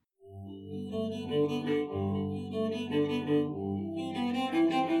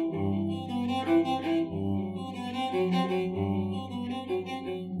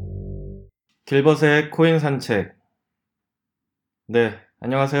길벗의 코인 산책. 네,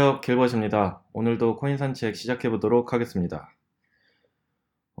 안녕하세요. 길벗입니다. 오늘도 코인 산책 시작해 보도록 하겠습니다.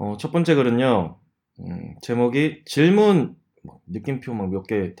 첫 번째 글은요, 제목이 질문, 느낌표 막 몇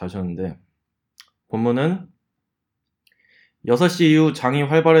개 다셨는데, 본문은 6시 이후 장이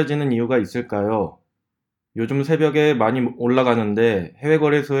활발해지는 이유가 있을까요? 요즘 새벽에 많이 올라가는데 해외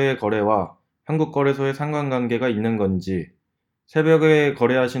거래소의 거래와 한국 거래소의 상관관계가 있는 건지, 새벽에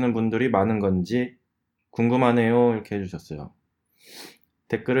거래하시는 분들이 많은 건지 궁금하네요. 이렇게 해주셨어요.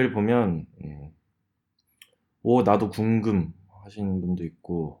 댓글을 보면 오 나도 궁금 하시는 분도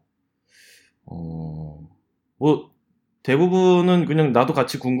있고 뭐 대부분은 그냥 나도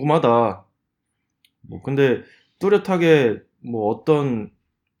같이 궁금하다. 뭐 근데 뚜렷하게 뭐 어떤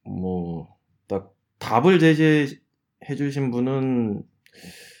뭐 딱 답을 제시해 주신 분은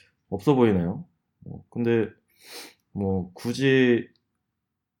없어 보이네요. 근데 뭐 굳이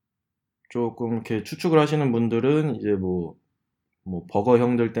조금 이렇게 추측을 하시는 분들은 이제 뭐 버거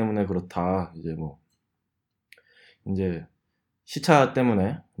형들 때문에 그렇다. 이제 뭐 이제 시차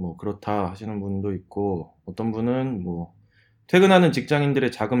때문에 뭐 그렇다 하시는 분도 있고, 어떤 분은 뭐 퇴근하는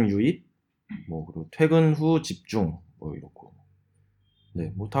직장인들의 자금 유입, 뭐 그리고 퇴근 후 집중 뭐 이렇고,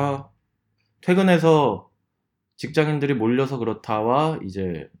 네, 뭐 다 퇴근해서 직장인들이 몰려서 그렇다와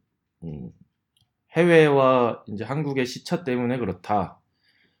이제 해외와 이제 한국의 시차 때문에 그렇다,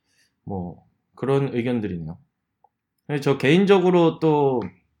 뭐 그런 의견들이네요. 근데 저 개인적으로 또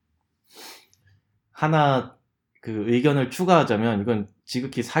하나 그 의견을 추가하자면, 이건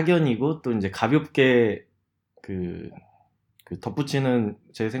지극히 사견이고 또 이제 가볍게 그 덧붙이는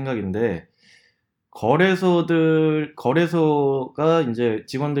제 생각인데, 거래소가 이제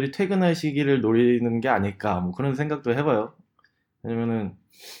직원들이 퇴근할 시기를 노리는 게 아닐까, 뭐 그런 생각도 해봐요. 왜냐면은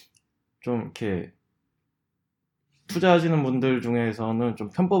좀 이렇게 투자하시는 분들 중에서는 좀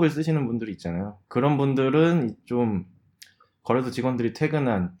편법을 쓰시는 분들이 있잖아요. 그런 분들은 좀 거래소 직원들이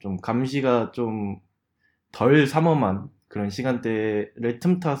퇴근한 좀 감시가 좀 덜 삼엄한 그런 시간대를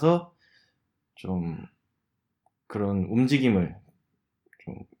틈타서 좀 그런 움직임을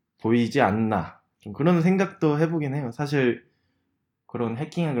좀 보이지 않나, 좀 그런 생각도 해보긴 해요. 사실 그런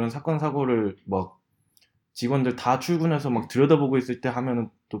해킹이나 그런 사건 사고를 막 직원들 다 출근해서 막 들여다보고 있을 때 하면은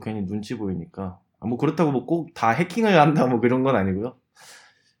또 괜히 눈치 보이니까, 뭐 그렇다고 뭐 꼭 다 해킹을 한다 뭐 그런 건 아니고요.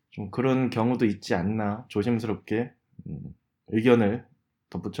 좀 그런 경우도 있지 않나 조심스럽게 의견을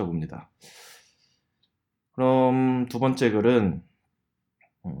덧붙여 봅니다. 그럼 두 번째 글은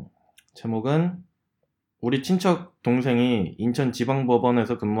제목은 우리 친척 동생이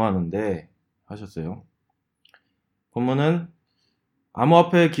인천지방법원에서 근무하는데 하셨어요. 본문은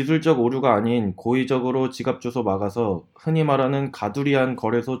암호화폐 기술적 오류가 아닌 고의적으로 지갑 주소 막아서 흔히 말하는 가두리한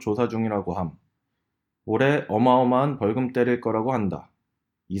거래소 조사 중이라고 함. 올해 어마어마한 벌금 때릴 거라고 한다.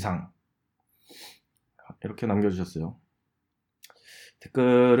 이상. 이렇게 남겨주셨어요.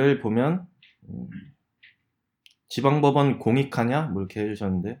 댓글을 보면 지방법원 공익하냐? 뭐 이렇게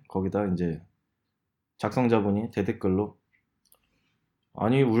해주셨는데, 거기다 이제 작성자분이 대댓글로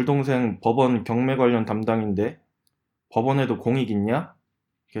아니 우리 동생 법원 경매 관련 담당인데 법원에도 공익 있냐?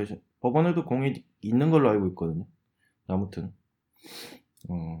 법원에도 공익 있는 걸로 알고 있거든요. 아무튼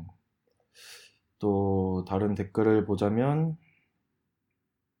또 다른 댓글을 보자면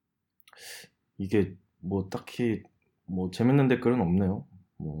이게 뭐 딱히 뭐 재밌는 댓글은 없네요.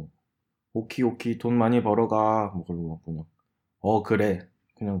 뭐 오키 돈 많이 벌어가 뭐 그러고 그냥 그래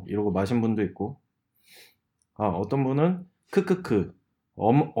그냥 이러고 마신 분도 있고, 어떤 분은 크크크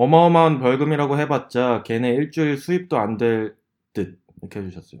어마어마한 벌금이라고 해봤자 걔네 일주일 수입도 안 될 듯 이렇게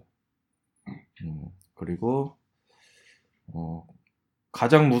해주셨어요. 그리고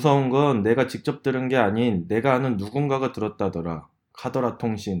가장 무서운 건 내가 직접 들은 게 아닌 내가 아는 누군가가 들었다더라. 카더라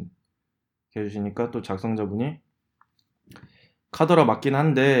통신 이렇게 해주시니까 또 작성자분이 카더라 맞긴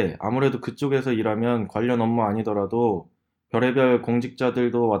한데 아무래도 그쪽에서 일하면 관련 업무 아니더라도 별의별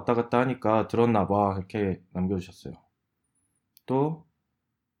공직자들도 왔다 갔다 하니까 들었나 봐 이렇게 남겨주셨어요. 또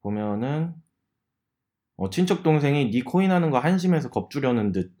보면은 친척 동생이 니 코인 하는 거 한심해서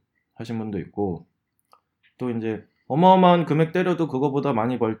겁주려는 듯 하신 분도 있고, 또 이제 어마어마한 금액 때려도 그거보다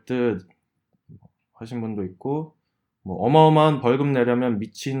많이 벌 듯 하신 분도 있고, 뭐 어마어마한 벌금 내려면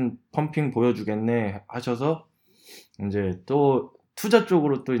미친 펌핑 보여주겠네 하셔서 이제 또 투자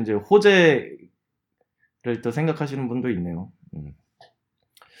쪽으로 또 이제 호재를 또 생각하시는 분도 있네요.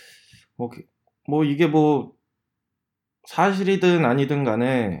 뭐 이게 뭐 사실이든 아니든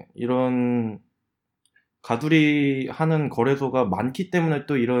간에 이런 가두리 하는 거래소가 많기 때문에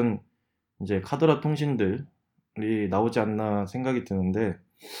또 이런 이제 카더라 통신들이 나오지 않나 생각이 드는데,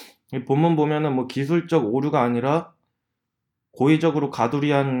 이 본문 보면은 뭐 기술적 오류가 아니라 고의적으로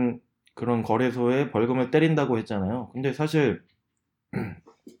가두리한 그런 거래소에 벌금을 때린다고 했잖아요. 근데 사실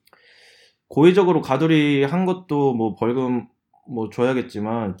고의적으로 가두리한 것도 뭐 벌금 뭐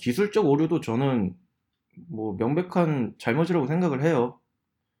줘야겠지만, 기술적 오류도 저는 뭐 명백한 잘못이라고 생각을 해요.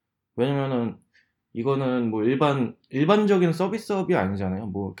 왜냐면은 이거는 뭐 일반적인 서비스업이 아니잖아요.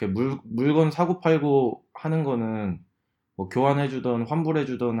 뭐 이렇게 물건 사고 팔고 하는 거는 뭐 교환해주던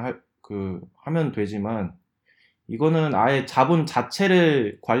환불해주던 하면 되지만, 이거는 아예 자본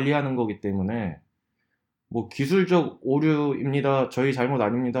자체를 관리하는 거기 때문에 뭐 기술적 오류입니다, 저희 잘못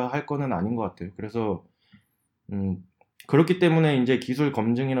아닙니다 할 거는 아닌 것 같아요. 그래서 그렇기 때문에 이제 기술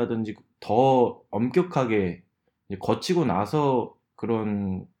검증이라든지 더 엄격하게 이제 거치고 나서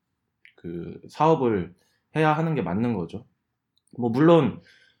그런 그 사업을 해야 하는 게 맞는 거죠. 뭐 물론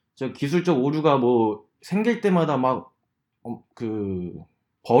저 기술적 오류가 뭐 생길 때마다 막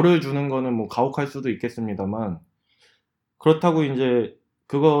벌을 주는 거는 뭐 가혹할 수도 있겠습니다만, 그렇다고 이제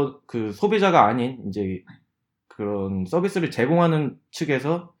그 소비자가 아닌 이제 그런 서비스를 제공하는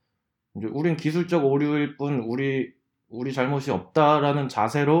측에서 이제 우린 기술적 오류일 뿐 우리 잘못이 없다라는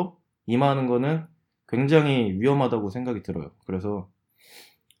자세로 임하는 거는 굉장히 위험하다고 생각이 들어요. 그래서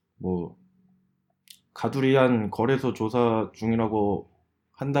뭐 가두리한 거래소 조사 중이라고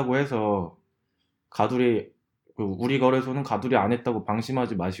한다고 해서 우리 거래소는 가두리 안 했다고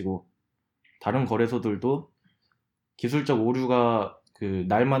방심하지 마시고, 다른 거래소들도 기술적 오류가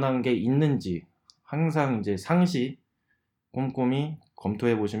날만한 게 있는지 항상 이제 상시 꼼꼼히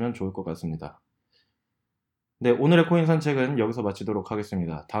검토해 보시면 좋을 것 같습니다. 네, 오늘의 코인 산책은 여기서 마치도록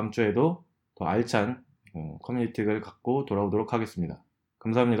하겠습니다. 다음 주에도 더 알찬 커뮤니티를 갖고 돌아오도록 하겠습니다.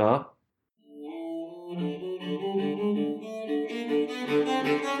 감사합니다.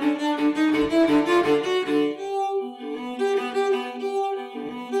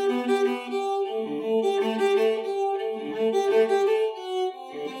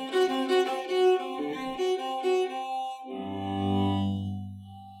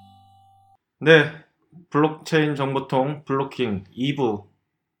 네, 블록체인 정보통 블로킹 2부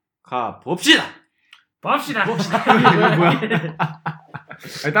가 봅시다. 이게 뭐야?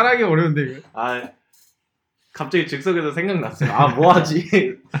 아니, 따라하기 어려운데 이거. 갑자기 즉석에서 생각났어요.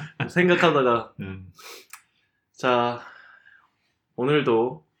 뭐하지? 생각하다가 자,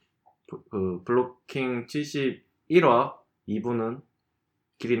 오늘도 블로킹 71화 2부는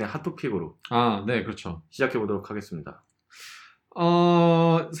기린의 핫토픽으로 네, 그렇죠. 시작해 보도록 하겠습니다.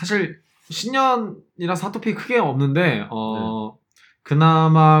 사실 신년이라서 핫토픽 크게 없는데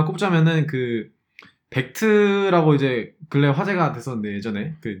그나마 꼽자면은 벡트라고 이제 근래 화제가 됐었는데,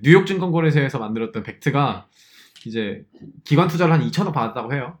 예전에 뉴욕 증권거래소에서 만들었던 벡트가 이제 기관 투자를 한 2천억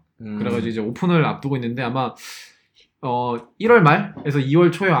받았다고 해요. 그래가지고 이제 오픈을 앞두고 있는데 아마 1월 말에서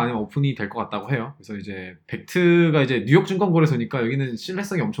 2월 초에 아니면 오픈이 될 것 같다고 해요. 그래서 이제 벡트가 이제 뉴욕 증권거래소니까 여기는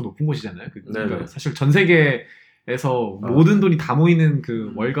신뢰성이 엄청 높은 곳이잖아요. 그러니까 사실 전 세계에서 모든 돈이 다 모이는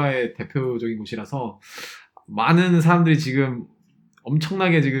월가의 대표적인 곳이라서 많은 사람들이 지금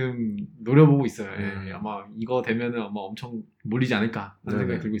엄청나게 지금 노려보고 있어요. 예, 아마 이거 되면은 아마 엄청 몰리지 않을까 하는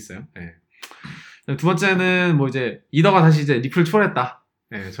생각이 들고 있어요. 예. 두 번째는 뭐 이제 이더가 다시 이제 리플 초월했다.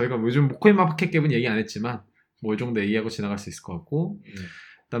 예, 저희가 요즘 코인 마켓 갭은 얘기 안 했지만 뭐 이 정도 얘기하고 지나갈 수 있을 것 같고,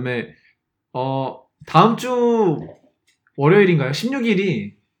 그다음에 다음 주 월요일인가요?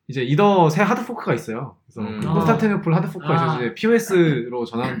 16일이 이제 이더 새 하드포크가 있어요. 그래서 콘스탄티노플 하드포크가 있어서 이제 POS로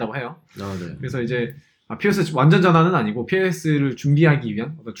전환한다고 해요. 네. 그래서 이제 POS 완전 전환은 아니고 POS를 준비하기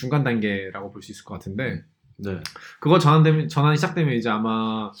위한 어떤 중간 단계라고 볼 수 있을 것 같은데, 그거 전환이 시작되면 이제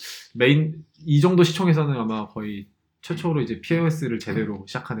아마 이 정도 시총에서는 아마 거의 최초로 이제 POS를 제대로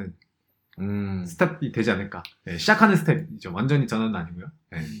시작하는 스텝이 되지 않을까. 네, 시작하는 스텝이죠. 완전히 전환은 아니고요.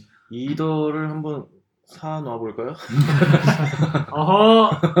 네. 이더를 한번 사 놔볼까요?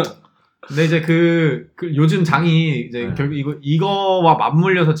 근데 이제 요즘 장이 이제 결국 이거와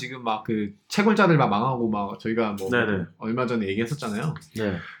맞물려서 지금 막 채굴자들 막 망하고 막 저희가 뭐 얼마 전에 얘기했었잖아요.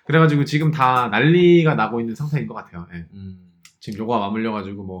 네. 그래가지고 지금 다 난리가 나고 있는 상태인 것 같아요. 네. 지금 요거와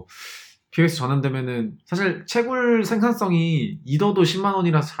맞물려가지고 뭐 POS 전환되면은 사실 채굴 생산성이 이더도 10만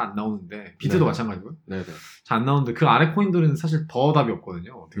원이라서 잘 안 나오는데, 비트도 마찬가지고요. 잘 안 나오는데 그 아래 코인들은 사실 더 답이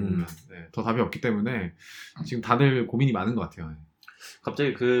없거든요. 어떻게 보면 더 답이 없기 때문에 지금 다들 고민이 많은 것 같아요.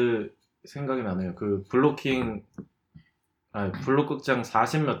 갑자기 생각이 나네요. 블록극장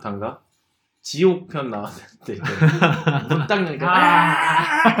 40몇 탄가? 지옥편 나왔을 때 문 딱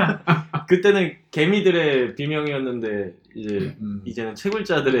열니까 그때는 개미들의 비명이었는데 이제는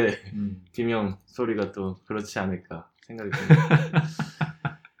채굴자들의 비명 소리가 또 그렇지 않을까 생각이 듭니다.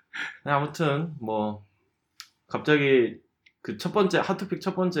 아무튼 뭐 갑자기 그 첫 번째 핫토픽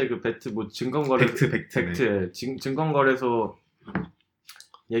첫 번째 그 배트 뭐 팩트 증권거래소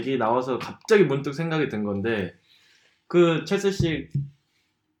얘기 나와서 갑자기 문득 생각이 든 건데 그 첼시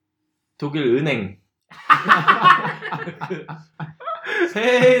독일 은행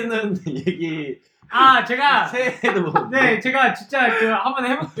새해는 얘기 제가 새해도 뭐 네 제가 진짜 한번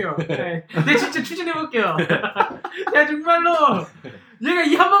해볼게요. 네 진짜 추진해볼게요. 제가 정말로 얘가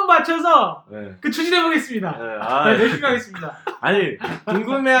이 한 번 맞춰서 네. 추진해보겠습니다. 네, 열심히 하겠습니다. 아니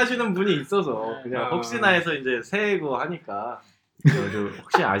궁금해하시는 분이 있어서 그냥 혹시나 해서 이제 새해고 하니까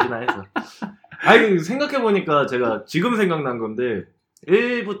혹시 아시나 해서. 아니 생각해보니까 제가 지금 생각난 건데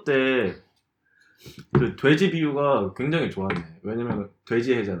 1부 때 그 돼지 비유가 굉장히 좋았네. 왜냐면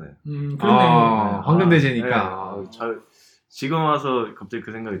돼지 해잖아요. 그러네. 황금돼지니까. 네. 잘 지금 와서 갑자기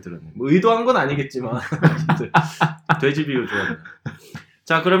그 생각이 들었네. 뭐 의도한 건 아니겠지만 돼지 비유 좋았네.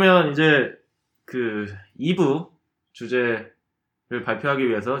 자 그러면 이제 그 2부 주제를 발표하기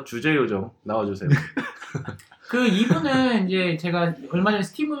위해서 주제 요정 나와주세요. 그 2부는 이제 제가 얼마 전에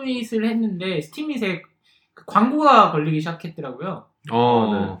스팀잇을 했는데 스팀잇에 그 광고가 걸리기 시작했더라고요. 네.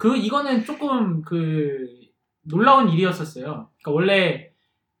 이거는 조금 놀라운 일이었었어요. 그러니까 원래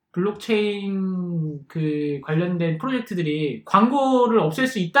블록체인 관련된 프로젝트들이 광고를 없앨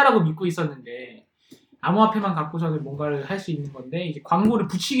수 있다라고 믿고 있었는데 암호화폐만 갖고서는 뭔가를 할 수 있는 건데 이제 광고를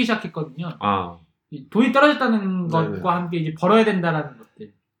붙이기 시작했거든요. 돈이 떨어졌다는 것과 함께 이제 벌어야 된다라는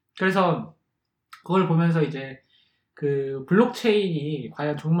것들. 그래서 그걸 보면서 이제 그 블록체인이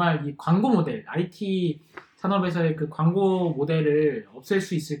과연 정말 이 광고 모델, IT 산업에서의 그 광고 모델을 없앨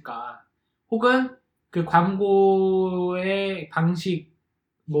수 있을까? 혹은 그 광고의 방식,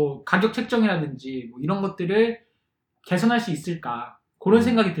 뭐 가격 책정이라든지 뭐 이런 것들을 개선할 수 있을까? 그런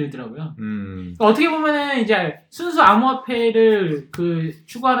생각이 들더라고요. 그러니까 어떻게 보면은 이제 순수 암호화폐를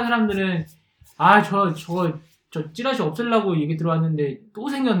추구하는 사람들은 저 찌라시 없애려고 얘기 들어왔는데 또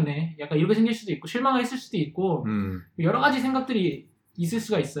생겼네. 약간 이렇게 생길 수도 있고 실망을 했을 수도 있고 여러 가지 생각들이 있을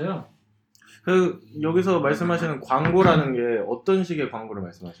수가 있어요. 여기서 말씀하시는 광고라는 게 어떤 식의 광고를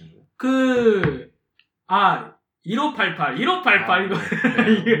말씀하시는 거예요? 1588 이거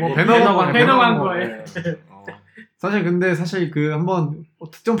뭐 배너 광고에. 사실 한번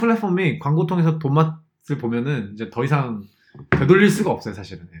특정 플랫폼이 광고 통해서 돈맛을 보면은 이제 더 이상 되돌릴 수가 없어요,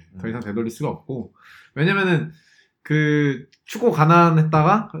 사실은. 더 이상 되돌릴 수가 없고. 왜냐면은 추고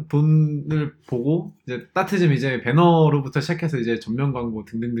가난했다가 돈을 보고 이제 따뜻해지면 이제 배너로부터 시작해서 이제 전면 광고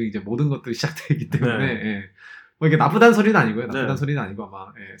등등등 이제 모든 것들이 시작되기 때문에 뭐 이게 나쁘다는 소리는 아니고요. 나쁘다는 소리는 아니고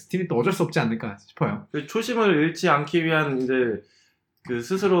아마 스팀이 또 어쩔 수 없지 않을까 싶어요. 초심을 잃지 않기 위한 이제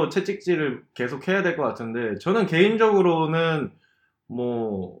스스로 채찍질을 계속 해야 될 것 같은데 저는 개인적으로는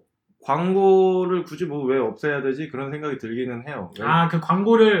뭐 광고를 굳이 뭐 왜 없애야 되지 그런 생각이 들기는 해요. 그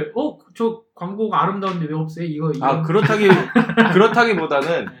광고를 저 광고가 아름다운데 왜 없애? 이거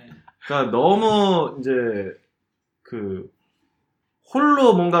그렇다기보다는 그러니까 너무 이제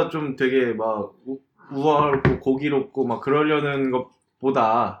홀로 뭔가 좀 되게 막 우아하고 고기롭고 막 그러려는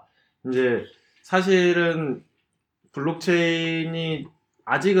것보다 이제 사실은 블록체인이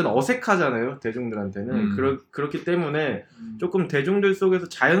아직은 어색하잖아요, 대중들한테는. 그렇기 때문에 조금 대중들 속에서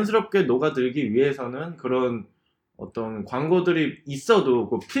자연스럽게 녹아들기 위해서는 그런 어떤 광고들이 있어도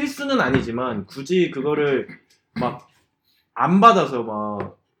필수는 아니지만 굳이 그거를 막 안 받아서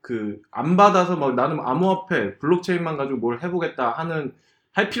막 나는 암호화폐, 블록체인만 가지고 뭘 해보겠다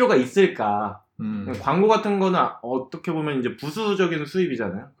할 필요가 있을까? 광고 같은 거는 어떻게 보면 이제 부수적인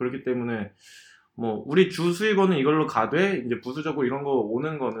수입이잖아요. 그렇기 때문에 뭐 우리 주 수입원은 이걸로 가되 이제 부수적으로 이런 거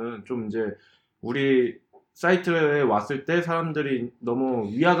오는 거는 좀 이제 우리 사이트에 왔을 때 사람들이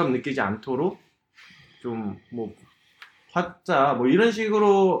너무 위화감 느끼지 않도록 좀 뭐 화자 뭐 이런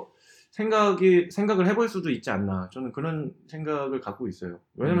식으로 생각을 해볼 수도 있지 않나. 저는 그런 생각을 갖고 있어요.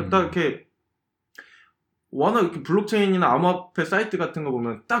 왜냐면 딱 이렇게 워낙 이렇게 블록체인이나 암호화폐 사이트 같은 거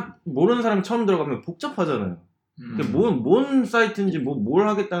보면 딱 모르는 사람이 처음 들어가면 복잡하잖아요. 뭔 사이트인지 뭘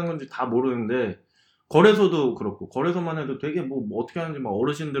하겠다는 건지 다 모르는데 거래소도 그렇고 거래소만 해도 되게 뭐 어떻게 하는지 막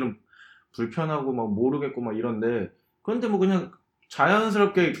어르신들은 불편하고 막 모르겠고 막 이런데 그런데 뭐 그냥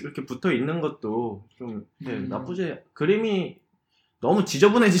자연스럽게 이렇게 붙어 있는 것도 좀 나쁘지 그림이 너무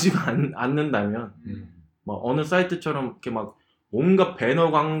지저분해지지 않는다면 막 어느 사이트처럼 이렇게 막 온갖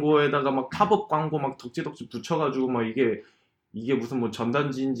배너 광고에다가 막 팝업 광고 막 덕지덕지 붙여가지고 막 이게 무슨 뭐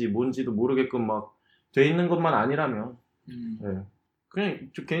전단지인지 뭔지도 모르게끔 막 돼 있는 것만 아니라면 그냥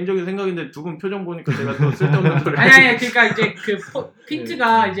좀 개인적인 생각인데 두 분 표정 보니까 제가 또 쓸데없는 소리 아니 그러니까 이제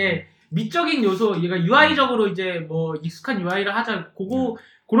핀트가 이제 미적인 요소 얘가 UI적으로 이제 뭐 익숙한 UI를 하자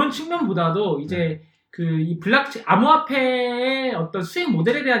그런 측면보다도 이제 이 블록체인 암호화폐의 어떤 수익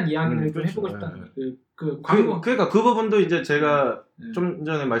모델에 대한 이야기를 좀 그렇죠. 해보고 싶다는 거예요. 그 광고. 그러니까 그 부분도 이제 제가 좀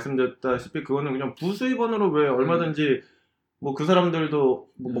전에 말씀드렸다시피 그거는 그냥 부수입원으로 왜 얼마든지 뭐 그 사람들도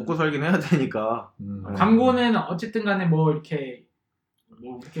뭐 먹고 살긴 해야 되니까. 광고는 어쨌든 간에 뭐 이렇게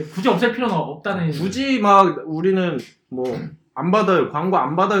굳이 없앨 필요는 없다는. 굳이 막 우리는 뭐 안 받아요. 광고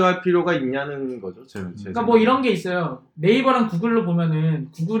안 받아갈 필요가 있냐는 거죠. 제 그러니까 뭐 이런 게 있어요. 네이버랑 구글로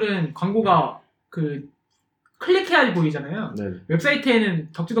보면은 구글은 광고가 클릭해야지 보이잖아요. 네.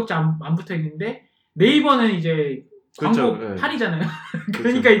 웹사이트에는 덕지덕지 안 붙어 있는데 네이버는 이제 광고 그렇죠. 판이잖아요.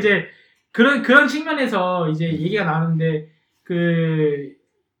 그러니까 이제 그런 측면에서 이제 얘기가 나오는데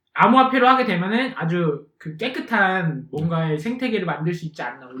암호화폐로 하게 되면은 아주 깨끗한 뭔가의 생태계를 만들 수 있지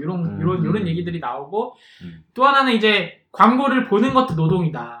않나 이런 얘기들이 나오고 또 하나는 이제 광고를 보는 것도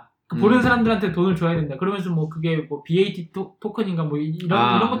노동이다. 보는 사람들한테 돈을 줘야 된다. 그러면서 뭐 그게 뭐 BAT 토큰인가 뭐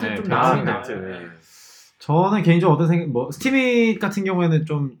이런 것들 좀 나와요. 저는 개인적으로 스팀잇 같은 경우에는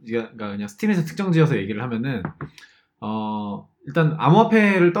좀 그냥 스팀잇에서 특정지어서 얘기를 하면은 일단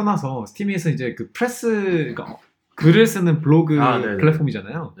암호화폐를 떠나서 스팀잇은 이제 그러니까 글을 쓰는 블로그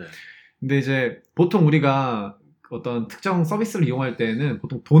플랫폼이잖아요. 네. 근데 이제 보통 우리가 어떤 특정 서비스를 이용할 때는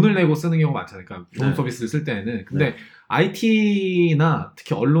보통 돈을 내고 쓰는 경우가 많잖아요. 그러니까 좋은 서비스를 쓸 때는. 근데 IT나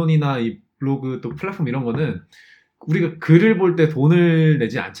특히 언론이나 이 블로그 또 플랫폼 이런 거는 우리가 글을 볼 때 돈을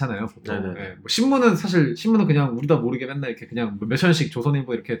내지 않잖아요, 보통. 네, 뭐 신문은 그냥 우리도 모르게 맨날 이렇게 그냥 몇천 원씩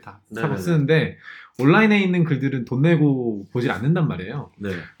조선일보 이렇게 다 사고 쓰는데 온라인에 있는 글들은 돈 내고 보질 않는단 말이에요.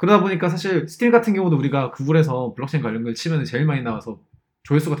 네. 그러다 보니까 사실 스팀 같은 경우도 우리가 구글에서 블록체인 관련 글 치면 제일 많이 나와서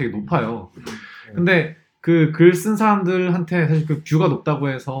조회수가 되게 높아요. 근데 그 글 쓴 사람들한테 사실 그 뷰가 높다고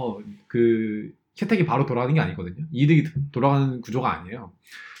해서 그 혜택이 바로 돌아가는 게 아니거든요. 이득이 돌아가는 구조가 아니에요.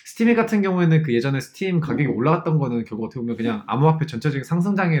 스팀 같은 경우에는 그 예전에 스팀 가격이 올라갔던 거는 결국 어떻게 보면 그냥 암호화폐 전체적인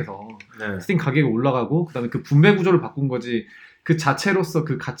상승장에서 스팀 가격이 올라가고 그다음에 그 분배 구조를 바꾼 거지 그 자체로서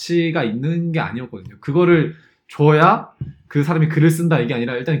그 가치가 있는 게 아니었거든요. 그거를 줘야 그 사람이 글을 쓴다 이게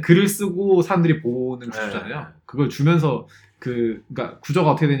아니라 일단 글을 쓰고 사람들이 보는 구조잖아요. 그걸 주면서 그러니까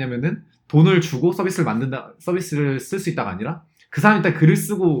구조가 어떻게 되냐면은 돈을 주고 서비스를 쓸 수 있다가 아니라 그 사람이 일단 글을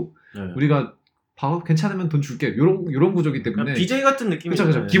쓰고 우리가 괜찮으면 돈 줄게. 요런 구조기 때문에. BJ 같은 느낌이죠.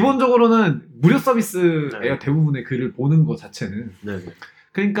 그렇죠. 기본적으로는 무료 서비스예요. 대부분의 글을 보는 것 자체는.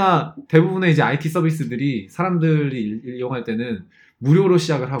 그러니까 대부분의 이제 IT 서비스들이 사람들이 이용할 때는 무료로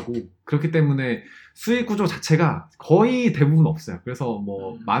시작을 하고 그렇기 때문에 수익 구조 자체가 거의 대부분 없어요. 그래서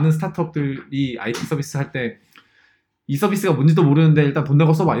뭐 많은 스타트업들이 IT 서비스 할 때 이 서비스가 뭔지도 모르는데 일단 돈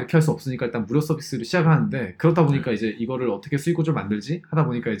내고 써봐 이렇게 할 수 없으니까 일단 무료 서비스를 시작을 하는데 그렇다 보니까 이제 이거를 어떻게 수익 구조를 만들지 하다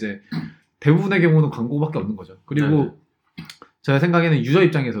보니까 이제 대부분의 경우는 광고밖에 없는 거죠. 그리고 제 생각에는 유저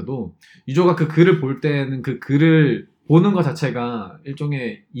입장에서도 유저가 그 글을 볼 때는 그 글을 보는 것 자체가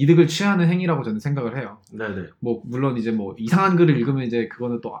일종의 이득을 취하는 행위라고 저는 생각을 해요. 뭐 물론 이제 뭐 이상한 글을 읽으면 이제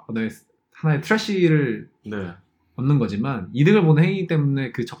그거는 또 하나의 트래쉬를 얻는 거지만 이득을 보는 행위이기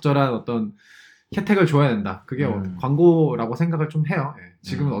때문에 그 적절한 어떤 혜택을 줘야 된다. 그게 광고라고 생각을 좀 해요.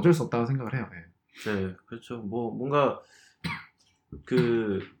 지금은 어쩔 수 없다고 생각을 해요. 네, 그렇죠. 뭐 뭔가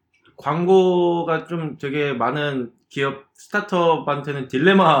광고가 좀 되게 많은 기업 스타트업한테는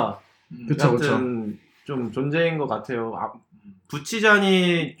딜레마 같은 좀 존재인 것 같아요.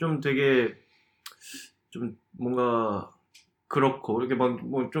 붙이자니 좀 되게 좀 뭔가 그렇고 이렇게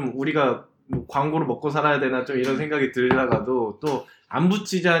뭐 좀 우리가 뭐 광고를 먹고 살아야 되나 좀 이런 생각이 들다가도 또 안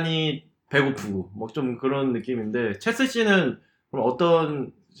붙이자니 배고프고 뭐 좀 그런 느낌인데 체스 씨는 그럼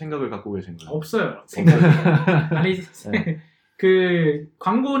어떤 생각을 갖고 계신가요? 없어요. 생각이. 아니 그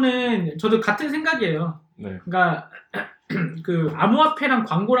광고는 저도 같은 생각이에요. 그러니까 그 암호화폐랑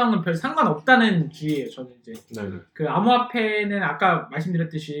광고랑은 별 상관없다는 주의예요. 저는 이제 그 암호화폐는 아까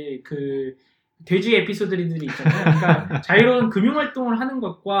말씀드렸듯이 그 돼지 에피소드들이 있잖아요. 그러니까 자유로운 금융 활동을 하는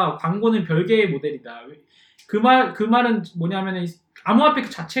것과 광고는 별개의 모델이다. 그 말은 뭐냐면은 암호화폐 그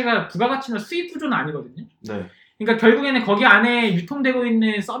자체가 부가가치나 수익 구조는 아니거든요. 그러니까 결국에는 거기 안에 유통되고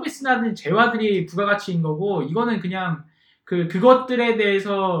있는 서비스라든지 재화들이 부가가치인 거고 이거는 그냥 그것들에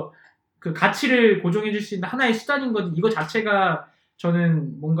대해서 그 가치를 고정해 줄 수 있는 하나의 수단인 거지 이거 자체가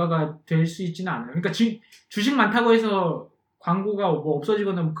저는 뭔가가 될 수 있지는 않아요. 그러니까 주식 많다고 해서 광고가 뭐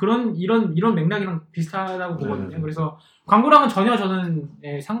없어지거나 뭐 이런 맥락이랑 비슷하다고 보거든요. 그래서 광고랑은 전혀 저는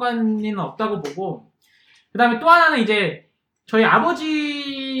상관은 없다고 보고 그다음에 또 하나는 이제 저희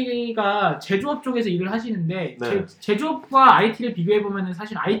아버지가 제조업 쪽에서 일을 하시는데 제조업과 IT를 비교해 보면은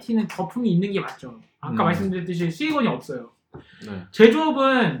사실 IT는 거품이 있는 게 맞죠. 아까 말씀드렸듯이 수익원이 없어요.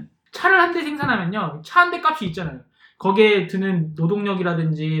 제조업은 차를 한 대 생산하면요. 차 한 대 값이 있잖아요. 거기에 드는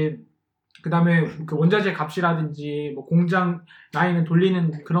노동력이라든지 그다음에 그 원자재 값이라든지 뭐 공장 라인을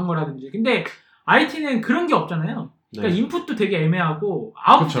돌리는 그런 거라든지. 근데 IT는 그런 게 없잖아요. 그러니까 네. 인풋도 되게 애매하고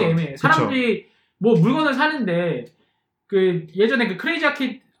아웃풋도 그쵸. 애매해. 사람들이 뭐 물건을 사는데 그 예전에 그 크레이지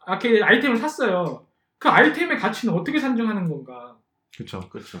아케이드 아이템을 샀어요. 그 아이템의 가치는 어떻게 산정하는 건가? 그렇죠.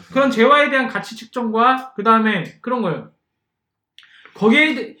 그런 재화에 대한 가치 측정과 그 다음에 그런 거예요.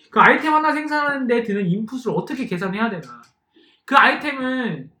 거기에 그 아이템 하나 생산하는데 드는 인풋을 어떻게 계산해야 되나? 그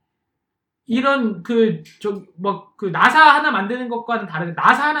아이템은 이런 그 나사 하나 만드는 것과는 다르게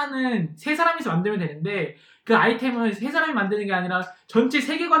나사 하나는 세 사람이서 만들면 되는데 그 아이템은 세 사람이 만드는 게 아니라 전체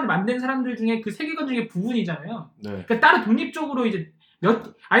세계관을 만든 사람들 중에 그 세계관 중에 부분이잖아요. 네. 그러니까 따로 독립적으로 이제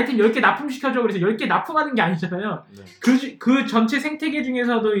아이템 10개 납품시켜줘 그래서 10개 납품하는 게 아니잖아요. 네. 그 전체 생태계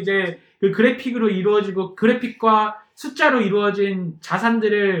중에서도 이제 그 그래픽으로 이루어지고 그래픽과 숫자로 이루어진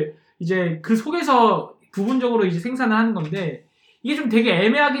자산들을 이제 그 속에서 부분적으로 이제 생산을 하는 건데 이게 좀 되게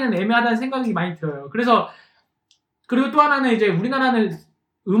애매하기는 애매하다는 생각이 많이 들어요. 그리고 또 하나는 이제 우리나라는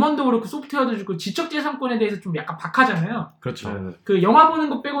음원도 그렇고 소프트웨어도 그렇고 지적재산권에 대해서 좀 약간 박하잖아요. 그렇죠. 네. 그 영화 보는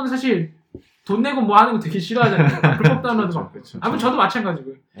거 빼고는 사실 돈 내고 뭐 하는 거 되게 싫어하잖아요. 불법 다운로드 받고. 아무튼 저도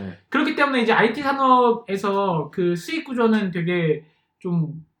마찬가지고. 네. 그렇기 때문에 이제 IT 산업에서 그 수익 구조는 되게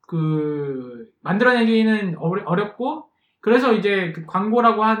좀 만들어내기는 어렵고 그래서 이제 그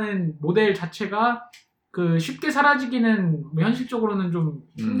광고라고 하는 모델 자체가 그 쉽게 사라지기는 뭐 현실적으로는 좀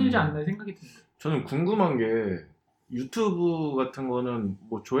힘들지 않나 생각이 듭니다. 저는 궁금한 게 유튜브 같은 거는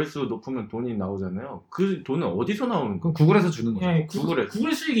뭐 조회수 높으면 돈이 나오잖아요. 그 돈은 어디서 나오는 거예요? 그럼 구글에서 주는 거죠. 네,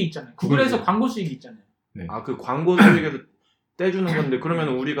 구글 수익이 있잖아요. 구글에서 광고 수익이 있잖아요. 네. 아, 그 광고 수익에서 떼주는 건데 그러면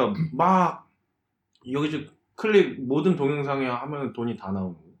우리가 막 여기저기 클릭 모든 동영상에 하면 돈이 다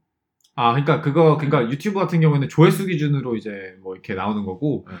나오는 거예요? 아, 그러니까 유튜브 같은 경우에는 조회수 기준으로 이제 뭐 이렇게 나오는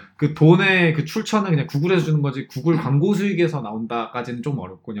거고, 네. 그 돈의 그 출처는 그냥 구글에서 주는 거지, 구글 광고 수익에서 나온다까지는 좀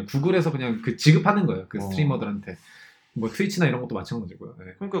어렵고, 그냥 구글에서 그냥 그 지급하는 거예요. 그 스트리머들한테. 뭐 트위치나 이런 것도 마찬가지고요. 네.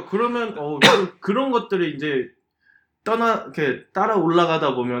 그러니까 그러면, 그런 것들이 이제 이렇게 따라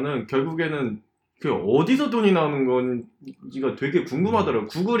올라가다 보면은 결국에는 그 어디서 돈이 나오는 건지가 되게 궁금하더라고요.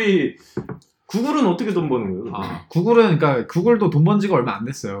 구글은 어떻게 돈 버는 거예요? 아, 구글도 돈 번 지가 얼마 안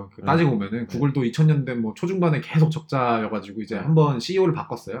됐어요. 따지고 보면은. 네. 구글도 2000년대 뭐 초중반에 계속 적자여가지고 이제 한번 CEO를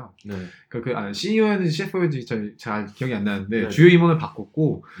바꿨어요. 네. CEO였는지 CFO였는지 잘 기억이 안 나는데 네. 주요 임원을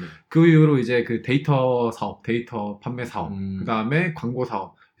바꿨고 네. 그 이후로 이제 그 데이터 사업, 데이터 판매 사업, 그 다음에 광고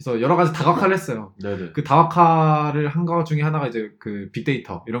사업. 그래서 여러 가지 다각화를 했어요. 네네. 그 다각화를 한 것 중에 하나가 이제 그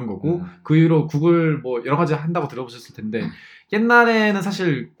빅데이터 이런 거고 그 이후로 구글 뭐 여러 가지 한다고 들어보셨을 텐데 옛날에는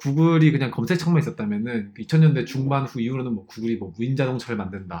사실 구글이 그냥 검색창만 있었다면은 2000년대 중반 후 이후로는 뭐 구글이 뭐 무인 자동차를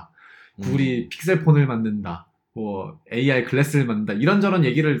만든다, 구글이 픽셀폰을 만든다, 뭐 AR 글래스를 만든다 이런저런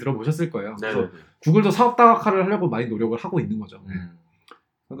얘기를 들어보셨을 거예요. 그래서 구글도 사업 다각화를 하려고 많이 노력을 하고 있는 거죠.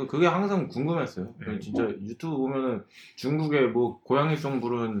 그러니까 그게 항상 궁금했어요. 네. 진짜 유튜브 보면은 중국의 뭐 고양이송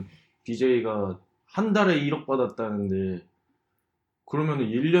부른 BJ가 한 달에 1억 받았다는데 그러면은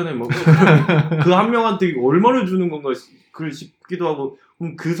 1년에 뭐 그 한 명한테 얼마를 주는 건가 싶기도 하고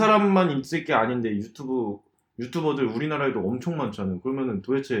그럼 그 사람만 있을 게 아닌데 유튜버들 우리나라에도 엄청 많잖아요. 그러면은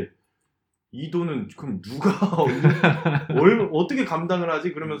도대체 이 돈은 그럼 누가 어떻게 감당을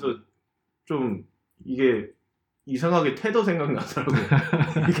하지? 그러면서 좀 이게 이상하게 테더 생각나더라고요.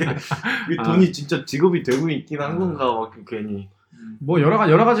 이게 돈이 진짜 지급이 되고 있긴 한 건가 막 괜히. 뭐 여러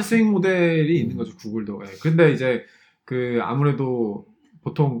가지 수익 모델이 있는 거죠 구글도. 근데 이제 그 아무래도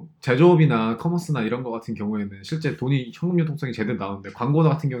보통 제조업이나 커머스나 이런 거 같은 경우에는 실제 돈이 현금 유통성이 제대로 나오는데 광고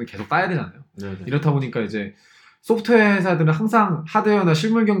같은 경우는 계속 따야 되잖아요. 네네. 이렇다 보니까 이제 소프트웨어 회사들은 항상 하드웨어나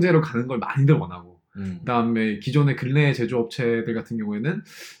실물 경제로 가는 걸 많이들 원하고 그다음에 기존의 근래 제조업체들 같은 경우에는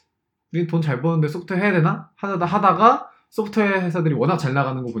우리 돈 잘 버는데 소프트웨어 해야 되나? 하다가 소프트웨어 회사들이 워낙 잘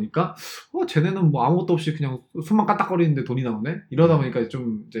나가는 거 보니까 쟤네는 뭐 아무것도 없이 그냥 손만 까딱거리는데 돈이 나오네? 이러다 보니까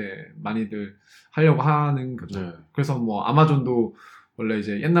좀 이제 많이들 하려고 하는 거죠. 네. 그래서 뭐 아마존도 원래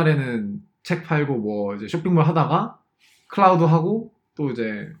이제 옛날에는 책 팔고 뭐 이제 쇼핑몰 하다가 클라우드 하고 또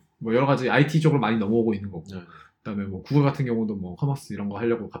이제 뭐 여러 가지 IT 쪽으로 많이 넘어오고 있는 거고. 네. 그다음에 뭐 구글 같은 경우도 뭐 커머스 이런 거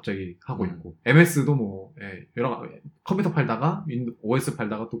하려고 갑자기 하고 있고 MS도 뭐 여러 컴퓨터 팔다가 OS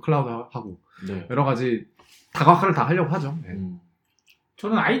팔다가 또 클라우드 하고 여러 가지 다각화를 다 하려고 하죠.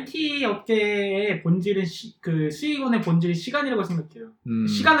 저는 IT 업계의 본질은 그 수익원의 본질이 시간이라고 생각해요.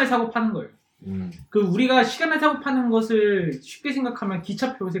 시간을 사고 파는 거예요. 그 우리가 시간을 사고 파는 것을 쉽게 생각하면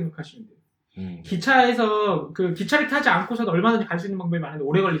기차표 생각하시면 돼요. 기차에서 그 기차를 타지 않고서도 얼마든지 갈 수 있는 방법이 많은데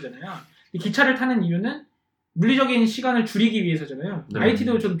오래 걸리잖아요. 이 기차를 타는 이유는 물리적인 시간을 줄이기 위해서잖아요. 네.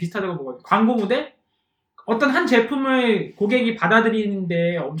 IT도 저도 비슷하다고 보거든요. 광고 모델? 어떤 한 제품을 고객이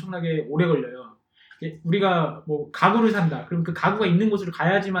받아들이는데 엄청나게 오래 걸려요. 우리가 뭐 가구를 산다. 그럼 그 가구가 있는 곳으로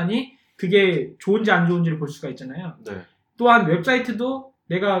가야지만이 그게 좋은지 안 좋은지를 볼 수가 있잖아요. 네. 또한 웹사이트도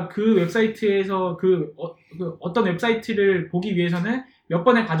내가 그 웹사이트에서 그 어떤 웹사이트를 보기 위해서는 몇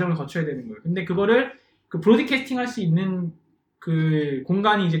번의 과정을 거쳐야 되는 거예요. 근데 그거를 그 브로드캐스팅 할 수 있는 그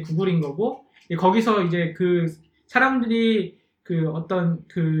공간이 이제 구글인 거고, 거기서 이제 그 사람들이 그 어떤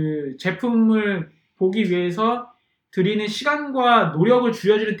그 제품을 보기 위해서 들이는 시간과 노력을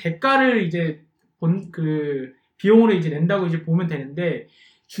줄여주는 대가를 이제 그 비용으로 이제 낸다고 이제 보면 되는데,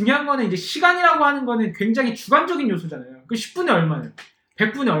 중요한 거는 이제 시간이라고 하는 거는 굉장히 주관적인 요소잖아요. 그 10분의 얼마예요?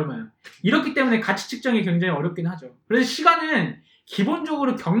 100분의 얼마예요? 이렇기 때문에 가치 측정이 굉장히 어렵긴 하죠. 그래서 시간은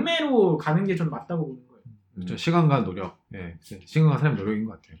기본적으로 경매로 가는 게 좀 맞다고 보는 거예요. 그렇죠. 시간과 노력. 예. 시간과 사람의 노력인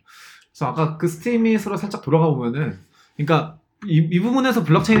것 같아요. 그래서 아까 그 스팀잇으로 살짝 돌아가 보면은, 그러니까 이 부분에서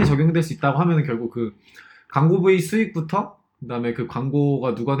블록체인이 적용될 수 있다고 하면은 결국 그 광고 부의 수익부터, 그다음에 그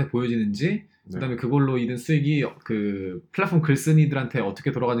광고가 누구한테 보여지는지, 그다음에 그걸로 이든 수익이 그 플랫폼 글쓴이들한테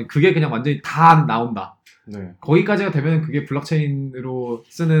어떻게 돌아가는지, 그게 그냥 완전히 다 나온다. 네. 거기까지가 되면 그게 블록체인으로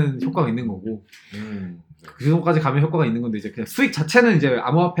쓰는 효과가 있는 거고, 그 정도까지 가면 효과가 있는 건데, 이제 그냥 수익 자체는 이제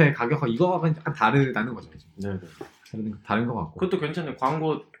암호화폐 가격과 이거가 약간 다르다는 거죠. 네. 다른 것 같고. 그것도 괜찮네.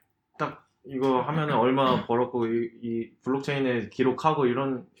 광고 딱 이거 하면은 얼마 벌었고 이 블록체인에 기록하고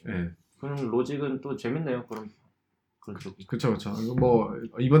이런 그런 로직은 또 재밌네요. 그럼. 그렇죠. 이거 뭐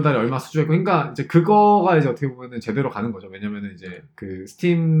이번 달에 얼마 수주했고, 그러니까 이제 그거가 이제 어떻게 보면은 제대로 가는 거죠. 왜냐면은 이제 그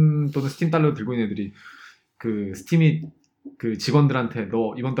스팀 또는 스팀 달러 들고 있는 애들이 그 스팀이 그 직원들한테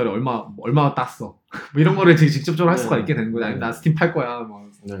너 이번 달에 얼마 땄어 뭐 이런 거를 직접적으로 할 수가 있게 되는 거죠. 아니, 나 스팀 팔 거야,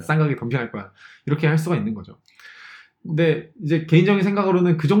 뭐 싼 가격에 덤핑할 거야, 이렇게 할 수가 있는 거죠. 근데 이제 개인적인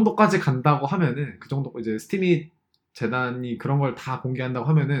생각으로는 그 정도까지 간다고 하면은, 그 정도 이제 스팀이 재단이 그런 걸 다 공개한다고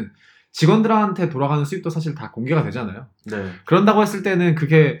하면은 직원들한테 돌아가는 수입도 사실 다 공개가 되잖아요. 네. 그런다고 했을 때는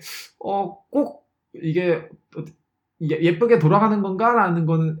그게 꼭 이게 예쁘게 돌아가는 건가라는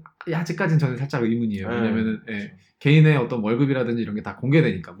거는 아직까지는 저는 살짝 의문이에요. 왜냐면은 개인의 어떤 월급이라든지 이런 게 다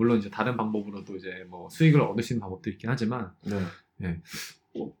공개되니까. 물론 이제 다른 방법으로도 이제 뭐 수익을 얻을 수 있는 방법도 있긴 하지만,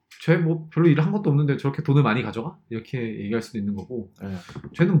 쟤 뭐 별로 일한 것도 없는데 저렇게 돈을 많이 가져가? 이렇게 얘기할 수도 있는 거고,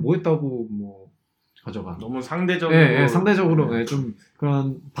 쟤는 뭐 했다고 뭐 가져가. 너무 상대적으로. 상대적으로 좀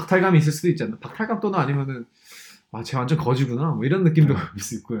그런 박탈감이 있을 수도 있지 않나. 박탈감 또는 아니면은, 쟤 완전 거지구나, 뭐 이런 느낌도 있을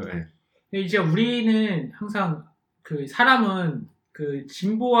수 있고요. 이제 우리는 항상 그 사람은 그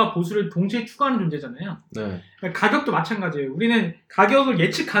진보와 보수를 동시에 추구하는 존재잖아요. 네. 가격도 마찬가지예요. 우리는 가격을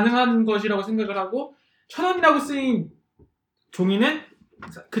예측 가능한 것이라고 생각을 하고, 1,000원이라고 쓰인 종이는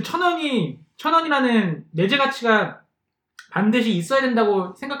그 1,000원이라는 내재 가치가 반드시 있어야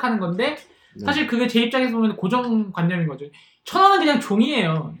된다고 생각하는 건데, 사실 그게 제 입장에서 보면 고정관념인 거죠. 1,000원은 그냥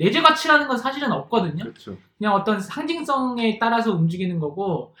종이에요. 내재 가치라는 건 사실은 없거든요. 그렇죠. 그냥 어떤 상징성에 따라서 움직이는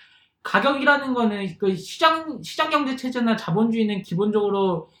거고, 가격이라는 거는 그 시장 경제 체제나 자본주의는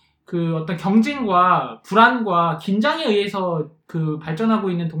기본적으로 그 어떤 경쟁과 불안과 긴장에 의해서 그 발전하고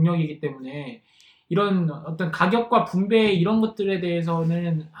있는 동력이기 때문에, 이런 어떤 가격과 분배 이런 것들에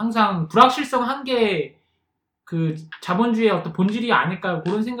대해서는 항상 불확실성한 게 그 자본주의의 어떤 본질이 아닐까,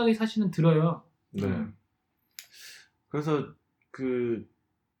 그런 생각이 사실은 들어요. 네. 그래서 그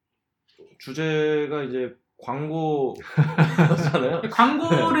주제가 이제 광고잖아요.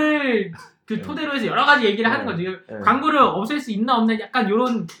 광고를 그 토대로 해서 여러 가지 얘기를 하는 거죠. 광고를 없앨 수 있나 없나, 약간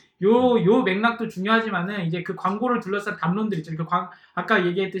요런 요 맥락도 중요하지만은, 이제 그 광고를 둘러싼 담론들 있잖아요. 아까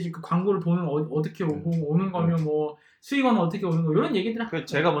얘기했듯이 그 광고를 돈은 어떻게 오는 거면 뭐 수익은 어떻게 오는 거, 이런 얘기들.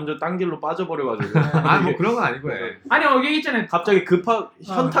 제가 먼저 딴 길로 빠져버려가지고. 뭐 그런 건 아니고요. 아니 여기 있잖아요. 갑자기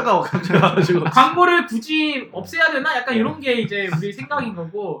현타가 갑자기 와가지고. 광고를 굳이 없애야 되나? 약간 이런 게 이제 우리 생각인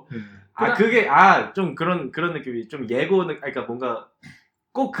거고. 그게 좀 그런 느낌이 좀 그러니까 뭔가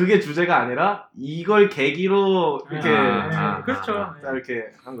꼭 그게 주제가 아니라 이걸 계기로 이렇게 그렇죠. 이렇게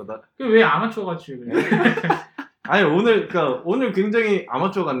한 거다. 왜 아마추어 같이 그래? 아니 오늘 굉장히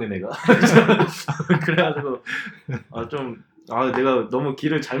아마추어 같네 내가. 그래가지고 내가 너무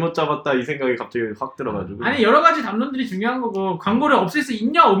길을 잘못 잡았다 이 생각이 갑자기 확 들어가지고. 아니 여러 가지 담론들이 중요한 거고, 광고를 없앨 수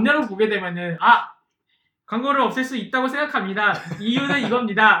있냐 없냐를 보게 되면은 광고를 없앨 수 있다고 생각합니다. 이유는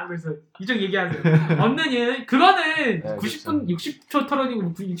이겁니다. 그래서 이쪽 얘기하세요. 없는 이유는 그거는 90분, 60초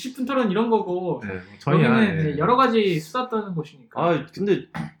토론이고 60분 토론 이런 거고, 저희는 여러 가지 수다 떠는 곳이니까. 근데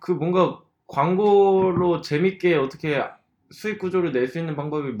그 뭔가 광고로 재밌게 어떻게 수익 구조를 낼 수 있는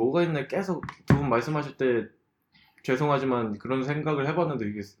방법이 뭐가 있나 계속 두 분 말씀하실 때 죄송하지만 그런 생각을 해봤는데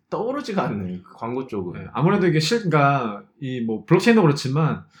이게 떠오르지가 않네. 그 광고 쪽은. 아무래도 이게 그러니까 이 뭐 블록체인도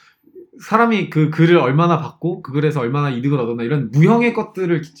그렇지만, 사람이 그 글을 얼마나 받고 그 글에서 얼마나 이득을 얻었나, 이런 무형의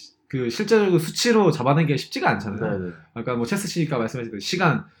것들을 그 실제적으로 수치로 잡아내는 게 쉽지가 않잖아요. 네네. 아까 뭐 체스 씨가 말씀하셨듯이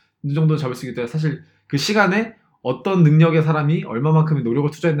시간 어느 정도 잡을 수 있기 때문에, 사실 그 시간에 어떤 능력의 사람이 얼마만큼의 노력을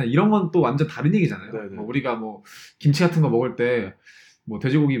투자했나, 이런 건 또 완전 다른 얘기잖아요. 뭐 우리가 뭐 김치 같은 거 먹을 때 뭐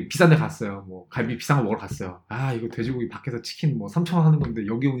돼지고기 비싼 데 갔어요. 뭐 갈비 비싼 거 먹으러 갔어요. 아 이거 돼지고기 밖에서 치킨 뭐 3,000원 하는 건데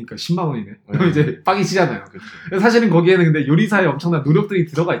여기 오니까 10만 원이네. 그럼 이제 빵이 치잖아요. 사실은 거기에는 근데 요리사에 엄청난 노력들이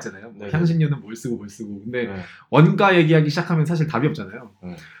들어가 있잖아요. 뭐 향신료는 뭘 쓰고. 근데 원가 얘기하기 시작하면 사실 답이 없잖아요.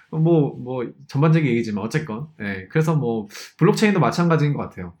 뭐 전반적인 얘기지만 어쨌건. 그래서 뭐 블록체인도 마찬가지인 것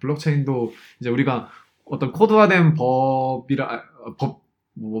같아요. 블록체인도 이제 우리가 어떤 코드화된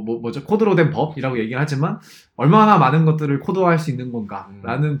뭐죠? 코드로 된 법이라고 얘기를 하지만 얼마나 많은 것들을 코드화할 수 있는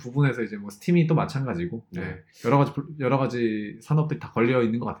건가라는 부분에서 이제 뭐 스팀이 또 마찬가지고 여러 가지 산업들이 다 걸려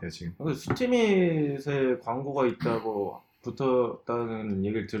있는 것 같아요 지금. 스팀잇에 광고가 있다고 붙었다는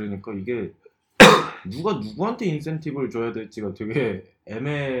얘기를 들으니까 이게 누가 누구한테 인센티브를 줘야 될지가 되게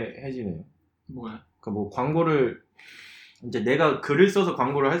애매해지네요. 뭐야? 그러니까 뭐 광고를 이제 내가 글을 써서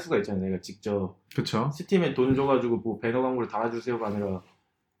광고를 할 수가 있잖아요. 내가 직접. 그렇죠. 스팀에 돈 줘가지고 뭐 배너 광고를 달아주세요가 아니라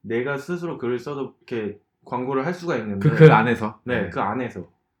내가 스스로 글을 써도 이렇게 광고를 할 수가 있는데 그 글 안에서. 네, 그 안에서.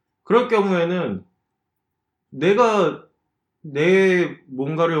 그럴 경우에는 내가 내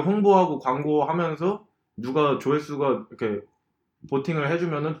뭔가를 홍보하고 광고하면서 누가 조회수가 이렇게 보팅을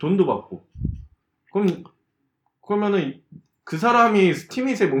해주면은 돈도 받고. 그러면은 그 사람이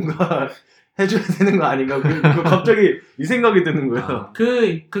스팀잇에 뭔가 해줘야 되는 거 아닌가? 갑자기 이 생각이 드는 거예요.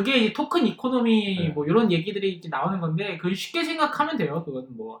 그게 토큰 이코노미 뭐 이런 얘기들이 이제 나오는 건데 그 쉽게 생각하면 돼요. 그건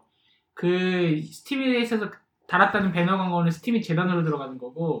뭐 그 스팀잇에서 달았다는 배너 광고는 스팀잇 재단으로 들어가는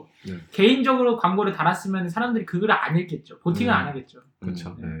거고 개인적으로 광고를 달았으면 사람들이 그걸 안 읽겠죠. 보팅을 안 하겠죠.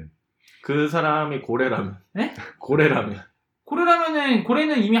 그렇죠. 그 사람이 고래라면. 네? 고래라면.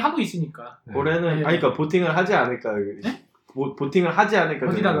 고래는 이미 하고 있으니까. 고래는 아니 그러니까 보팅을 하지 않을까? 네? 보팅을 하지 않을까?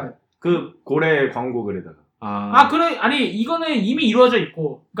 어디다가? 그 고래 광고 글에다가. 그래 아니 이거는 이미 이루어져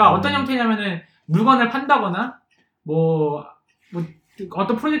있고, 그러니까 어떤 형태냐면은 물건을 판다거나 뭐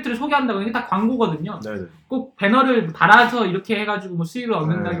어떤 프로젝트를 소개한다거나 이게 다 광고거든요. 네네. 꼭 배너를 달아서 이렇게 해가지고 뭐 수익을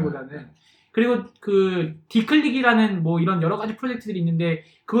얻는다기보다는. 그리고 그 디클릭이라는 뭐 이런 여러 가지 프로젝트들이 있는데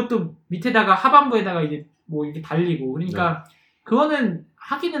그것도 밑에다가 하반부에다가 이제 뭐 이렇게 달리고 그러니까 그거는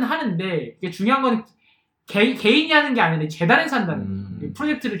하기는 하는데 이게 중요한 건 개인이 하는 게 아니라 재단에서 한다는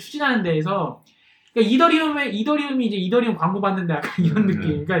프로젝트를 추진하는 데에서 그러니까 이더리움이 이제 이더리움 광고 받는다 약간 이런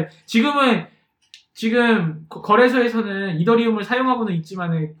느낌. 그러니까 지금 거래소에서는 이더리움을 사용하고는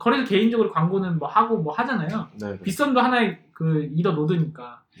있지만은 거래소 개인적으로 광고는 뭐 하고 뭐 하잖아요. 네. 빗썸도 하나의 그 이더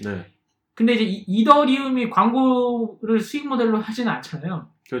노드니까. 네. 근데 이제 이더리움이 광고를 수익 모델로 하지는 않잖아요.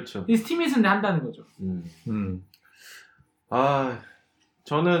 그렇죠. 이 스팀잇은 한다는 거죠.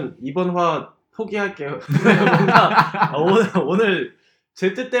 저는 이번 화 포기할게요. 뭔가 오늘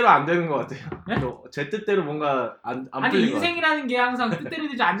제 뜻대로 안 되는 것 같아요. 네? 제 뜻대로 뭔가 안 아니 풀린 인생이라는 게 항상 뜻대로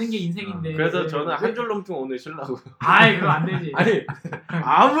되지 않는 게 인생인데. 그래서 저는 한 줄 논평 오늘 쉬려고. 그럼 안 되지. 아니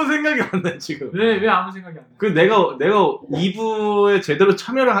아무 생각이 안 나 지금. 왜 아무 생각이 안 나? 그 내가 2부에 제대로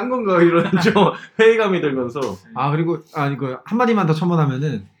참여를 한 건가 이런 좀 회의감이 들면서. 그리고 이거 한 마디만 더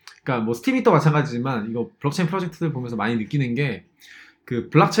첨언하면은, 그러니까 뭐 스팀잇도 마찬가지지만 이거 블록체인 프로젝트들 보면서 많이 느끼는 게. 그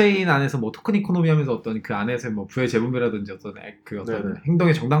블록체인 안에서 뭐 토큰 이코노미 하면서 어떤 그 안에서 뭐 부의 재분배라든지 어떤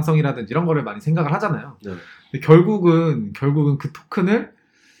행동의 정당성이라든지 이런 거를 많이 생각을 하잖아요. 네. 근데 결국은 그 토큰을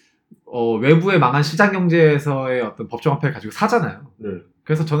외부의 망한 시장 경제에서의 어떤 법정 화폐를 가지고 사잖아요. 네.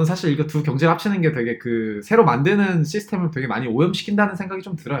 그래서 저는 사실 이거 두 경제를 합치는 게 되게 그 새로 만드는 시스템을 되게 많이 오염시킨다는 생각이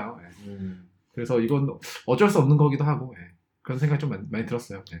좀 들어요. 그래서 이건 어쩔 수 없는 거기도 하고. 그런 생각이 좀 많이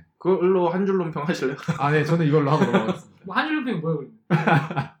들었어요. 그걸로 한 줄 논평 하실래요? 네, 저는 이걸로 하고 넘어가겠습니다. 뭐 한 줄 논평이 뭐야, 그럼?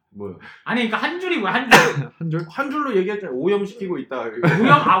 뭐요? 아니, 그러니까 한 줄이 뭐야, 한 줄? 한 줄? 한 줄로 얘기했잖아요. 오염시키고 있다.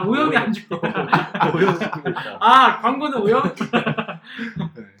 오염이 한 줄. 오염시키고 있다. 광고는 오염?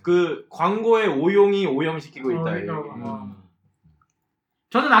 그 광고의 오용이 오염시키고 있다.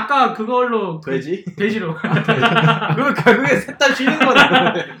 저는 아까 그걸로 돼지로. 그게 셋 다 쉬는 거네.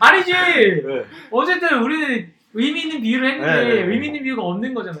 아니지. 네. 어쨌든 우리는 의미 있는 비유를 했는데 의미 있는 비유가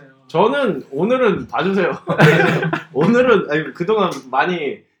없는 거잖아요. 저는 오늘은 봐주세요. 오늘은 그동안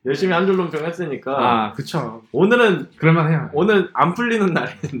많이 열심히 한 줄 논평 했으니까. 그쵸. 오늘은 그럴만해요. 오늘 안 풀리는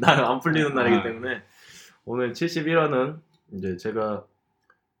날이기 때문에 오늘 71화는 이제 제가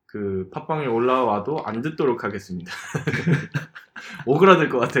그 팟빵에 올라와도 안 듣도록 하겠습니다. 오그라들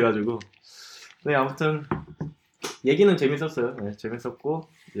것 같아가지고. 네, 아무튼 얘기는 재밌었어요. 네, 재밌었고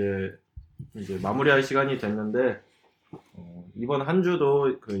이제 마무리할 시간이 됐는데 이번 한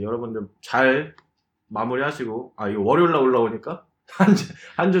주도 여러분들 잘 마무리하시고 이거 월요일날 올라오니까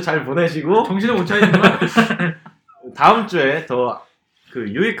한 주 잘 보내시고 정신을 못 차리는구나. 다음 주에 더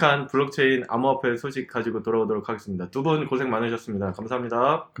유익한 블록체인 암호화폐 소식 가지고 돌아오도록 하겠습니다. 두 분 고생 많으셨습니다.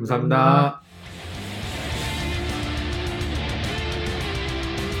 감사합니다. 감사합니다.